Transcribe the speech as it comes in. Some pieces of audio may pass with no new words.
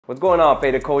What's going on,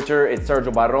 Faded Culture? It's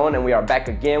Sergio Barron and we are back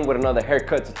again with another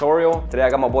haircut tutorial. Today I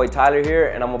got my boy Tyler here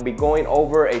and I'm gonna be going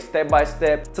over a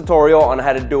step-by-step tutorial on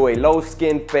how to do a low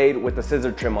skin fade with a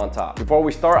scissor trim on top. Before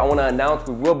we start, I wanna announce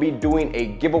we will be doing a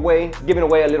giveaway, giving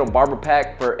away a little barber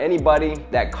pack for anybody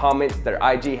that comments their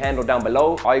IG handle down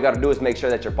below. All you gotta do is make sure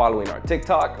that you're following our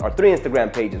TikTok, our 3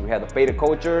 Instagram pages. We have the Faded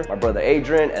Culture, my brother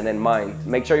Adrian, and then mine.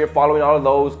 Make sure you're following all of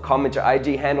those, comment your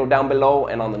IG handle down below,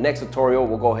 and on the next tutorial,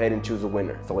 we'll go ahead and choose a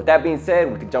winner. So with that being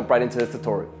said, we can jump right into this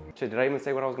tutorial. Shit, did I even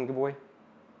say what I was gonna give away?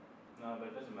 No, but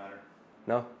it doesn't matter.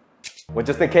 No? Well,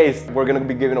 just in case, we're gonna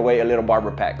be giving away a little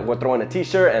barber pack. We'll throw in a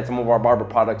t-shirt and some of our barber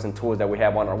products and tools that we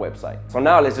have on our website. So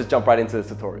now let's just jump right into this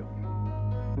tutorial.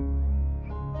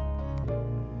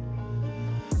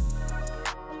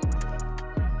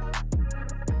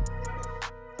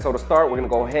 So to start, we're gonna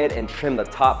go ahead and trim the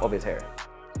top of his hair.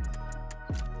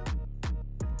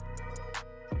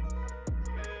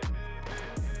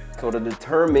 So to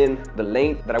determine the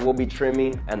length that I will be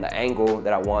trimming and the angle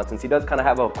that I want, since he does kind of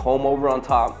have a comb over on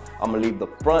top, I'm gonna leave the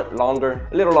front longer,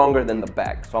 a little longer than the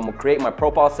back. So I'm gonna create my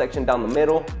profile section down the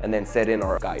middle and then set in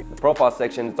our guide. The profile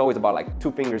section, it's always about like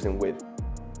 2 fingers in width.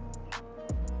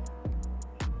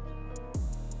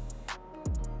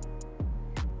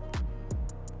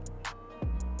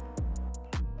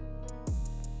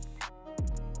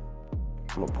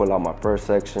 I'm gonna pull out my first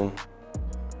section.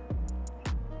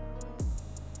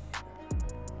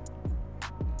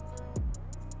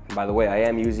 By the way, I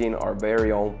am using our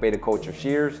very own Faded Culture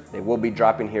shears. They will be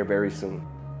dropping here very soon.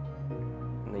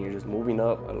 And then you're just moving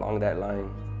up along that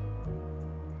line.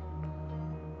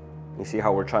 You see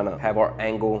how we're trying to have our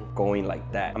angle going like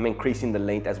that. I'm increasing the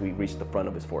length as we reach the front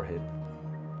of his forehead.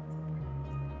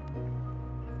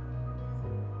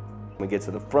 When we get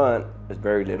to the front, there's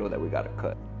very little that we gotta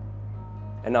cut.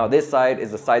 And now this side is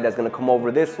the side that's gonna come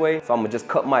over this way. So I'm gonna just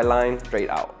cut my line straight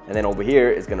out. And then over here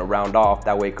is gonna round off.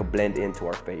 That way it could blend into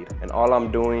our fade. And all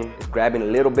I'm doing is grabbing a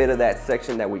little bit of that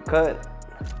section that we cut.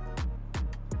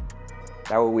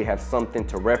 That way we have something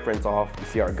to reference off. You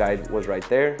see our guide was right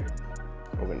there.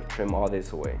 We're gonna trim all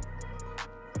this away.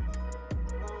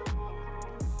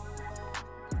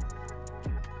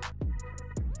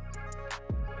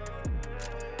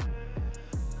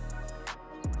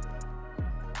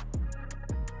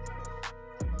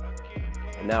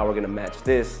 And now we're gonna match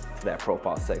this to that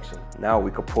profile section. Now we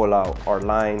could pull out our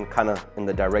line kind of in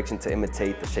the direction to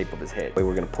imitate the shape of his head.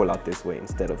 We're gonna pull out this way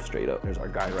instead of straight up. There's our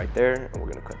guy right there, and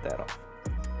we're gonna cut that off.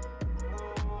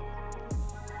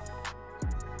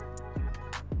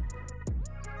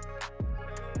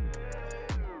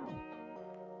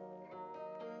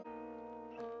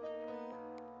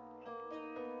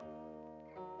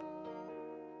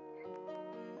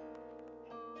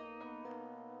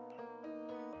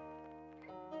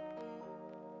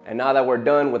 And now that we're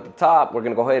done with the top, we're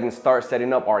gonna go ahead and start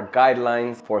setting up our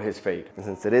guidelines for his fade. And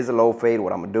since it is a low fade,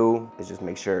 what I'm gonna do is just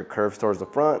make sure it curves towards the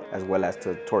front as well as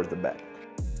towards the back.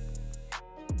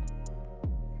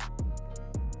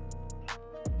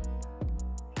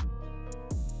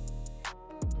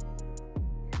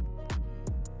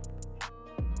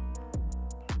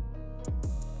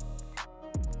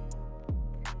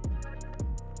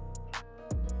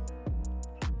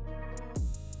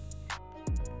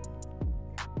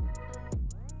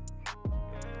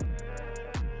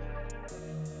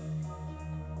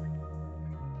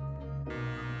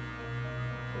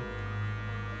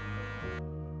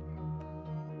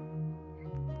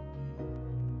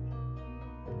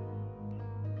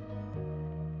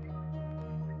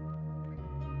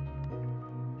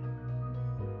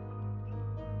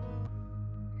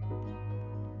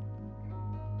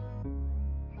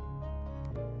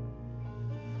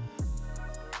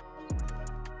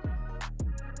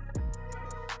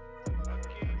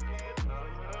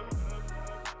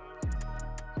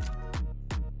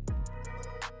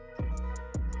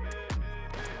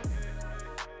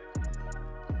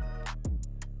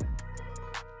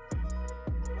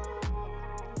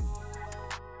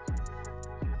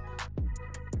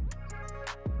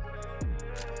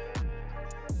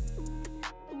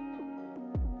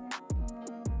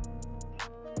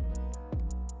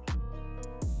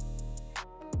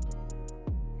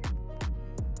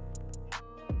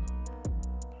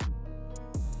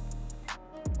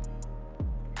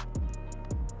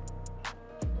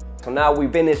 So now we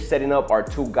finished setting up our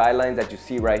 2 guidelines that you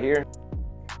see right here.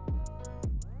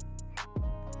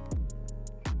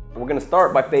 We're gonna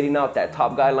start by fading out that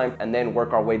top guideline and then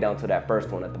work our way down to that first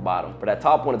one at the bottom. For that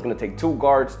top one, it's gonna take 2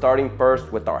 guards, starting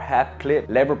first with our half clip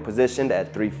lever positioned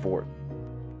at 3/4.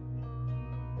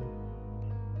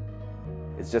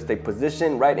 It's just a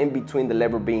position right in between the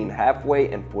lever being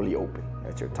halfway and fully open.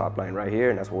 That's your top line right here,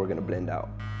 and that's what we're gonna blend out.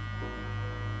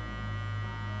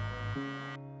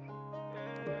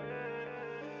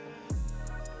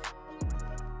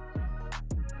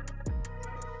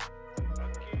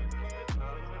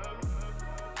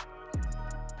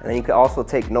 And then you can also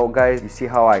take note, guys, you see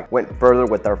how I went further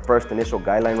with our first initial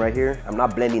guideline right here? I'm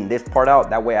not blending this part out,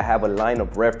 that way I have a line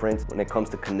of reference when it comes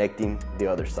to connecting the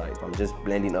other side. So I'm just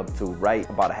blending up to right,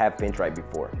 about a ½ inch right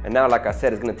before. And now, like I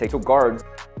said, it's gonna take 2 guards.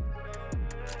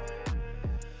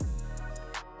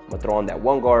 I'm gonna throw on that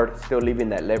 1 guard, still leaving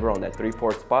that lever on that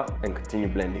 3/4 spot, and continue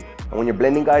blending. And when you're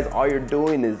blending, guys, all you're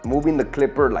doing is moving the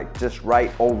clipper like just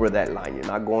right over that line. You're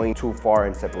not going too far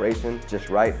in separation, just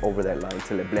right over that line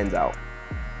till it blends out.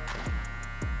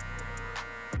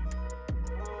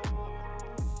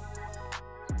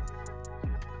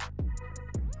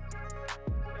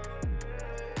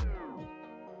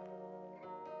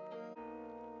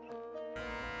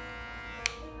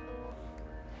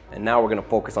 And now we're gonna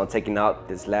focus on taking out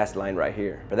this last line right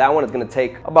here. For that one, it's gonna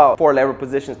take about 4 lever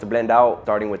positions to blend out,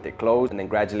 starting with it closed, and then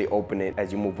gradually open it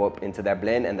as you move up into that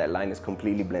blend and that line is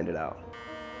completely blended out.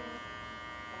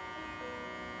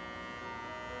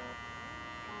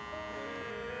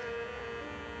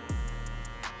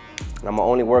 And I'm gonna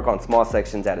only work on small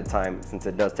sections at a time since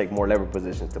it does take more lever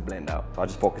positions to blend out. So I'll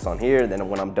just focus on here, then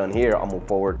when I'm done here, I'll move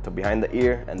forward to behind the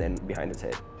ear and then behind his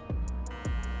head.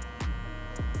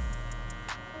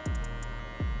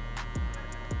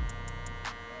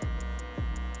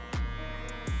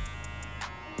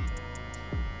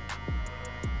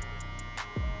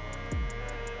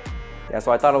 Yeah,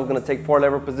 so I thought I was gonna take 4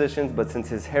 lever positions, but since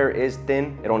his hair is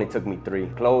thin, it only took me 3.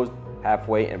 Closed,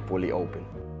 halfway, and fully open.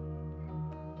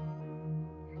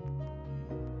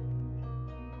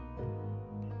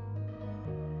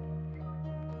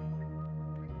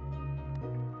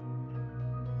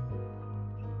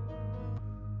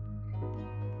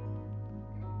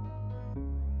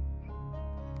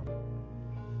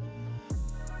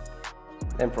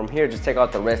 Then from here, just take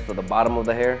out the rest of the bottom of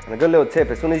the hair. And a good little tip,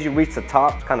 as soon as you reach the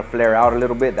top, just kind of flare out a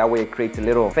little bit. That way it creates a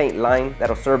little faint line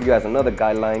that'll serve you as another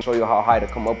guideline, show you how high to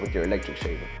come up with your electric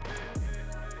shaver.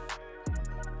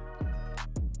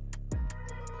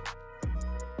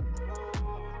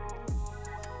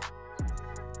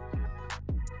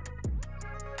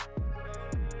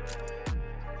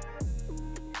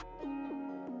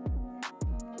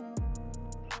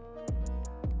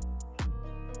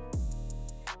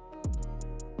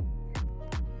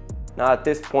 Now at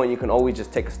this point, you can always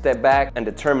just take a step back and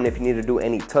determine if you need to do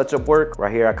any touch-up work.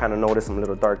 Right here, I kind of noticed some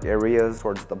little dark areas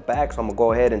towards the back, so I'm gonna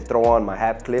go ahead and throw on my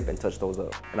half clip and touch those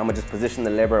up. And I'm gonna just position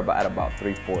the lever at about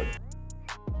 3/4.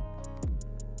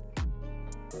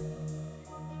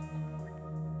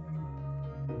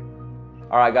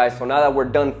 All right, guys, so now that we're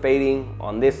done fading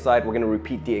on this side, we're gonna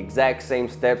repeat the exact same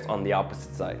steps on the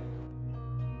opposite side.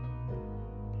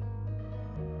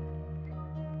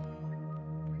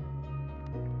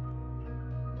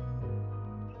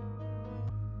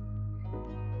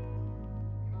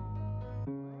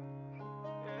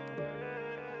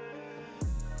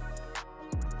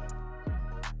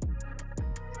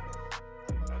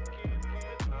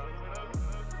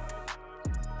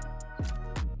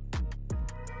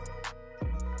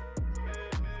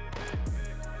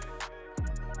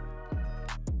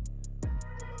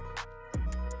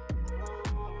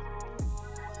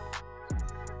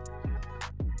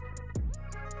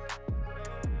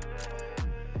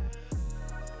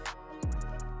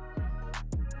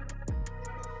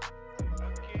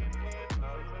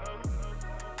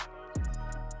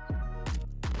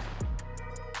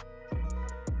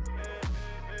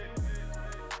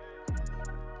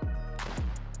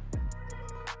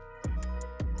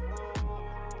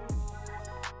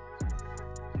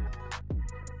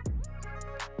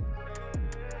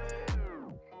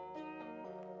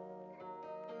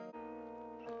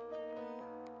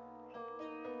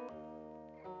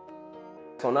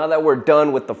 So now that we're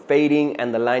done with the fading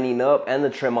and the lining up and the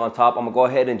trim on top, I'm gonna go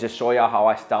ahead and just show y'all how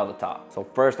I style the top. So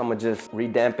first, I'm gonna just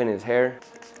re-dampen his hair.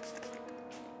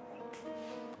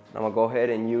 I'm gonna go ahead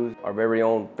and use our very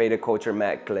own Faded Culture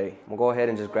matte clay. I'm gonna go ahead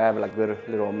and just grab like a good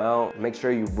little amount. Make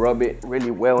sure you rub it really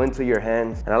well into your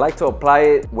hands. And I like to apply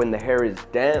it when the hair is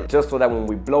damp, just so that when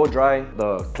we blow dry,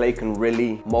 the clay can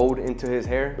really mold into his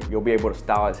hair. You'll be able to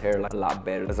style his hair like a lot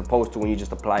better, as opposed to when you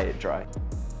just apply it dry.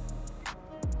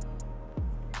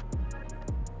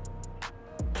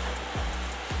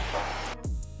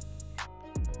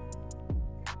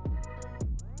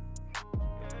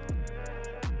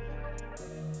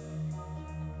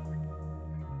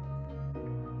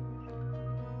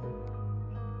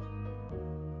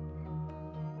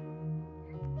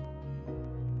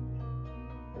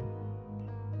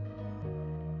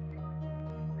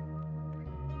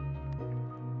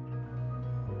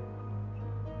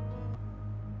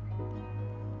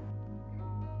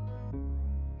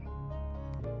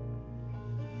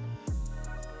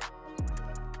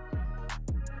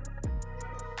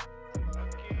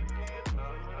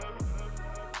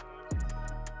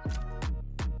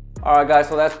 Alright guys,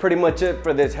 so that's pretty much it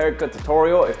for this haircut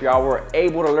tutorial. If y'all were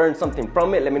able to learn something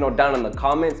from it, let me know down in the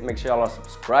comments. Make sure y'all are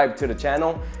subscribed to the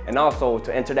channel. And also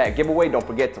to enter that giveaway, don't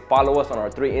forget to follow us on our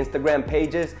 3 Instagram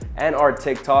pages and our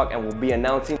TikTok, and we'll be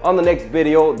announcing on the next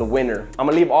video the winner. I'm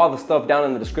gonna leave all the stuff down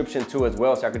in the description too as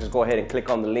well, so I can just go ahead and click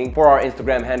on the link for our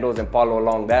Instagram handles and follow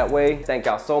along that way. Thank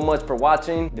y'all so much for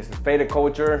watching. This is Faded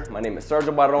Culture. My name is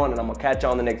Sergio Barron, and I'm gonna catch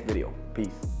y'all on the next video. Peace.